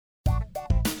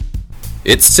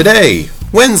It's today,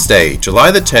 Wednesday, July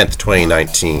the 10th,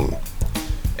 2019.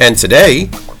 And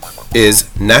today is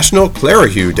National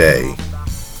Clerihew Day.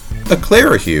 A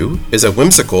clerihew is a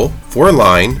whimsical,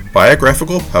 four-line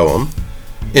biographical poem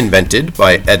invented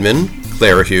by Edmund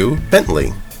Clerihew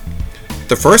Bentley.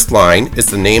 The first line is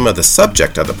the name of the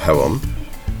subject of the poem,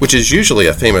 which is usually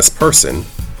a famous person,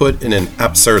 put in an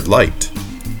absurd light.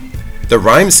 The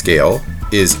rhyme scale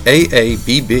is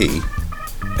AABB,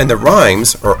 and the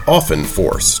rhymes are often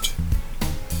forced.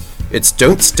 It's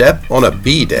Don't Step on a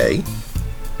Bee Day,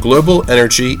 Global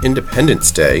Energy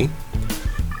Independence Day,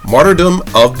 Martyrdom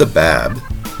of the Bab,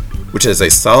 which is a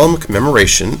solemn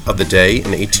commemoration of the day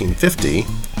in 1850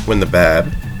 when the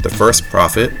Bab, the first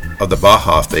prophet of the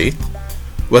Baha'i faith,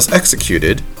 was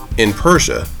executed in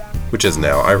Persia, which is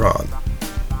now Iran.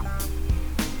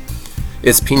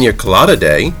 It's Pina Colada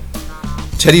Day,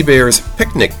 Teddy Bear's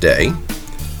Picnic Day.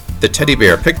 The Teddy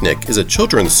Bear Picnic is a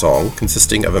children's song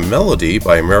consisting of a melody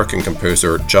by American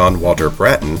composer John Walter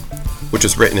Bratton, which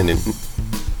was written in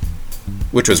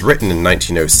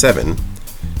 1907,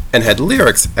 and had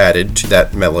lyrics added to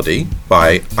that melody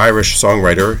by Irish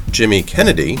songwriter Jimmy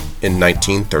Kennedy in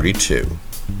 1932.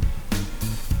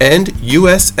 And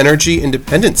U.S. Energy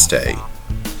Independence Day.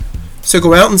 So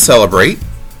go out and celebrate.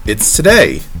 It's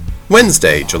today,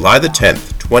 Wednesday, July the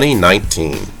 10th,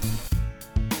 2019.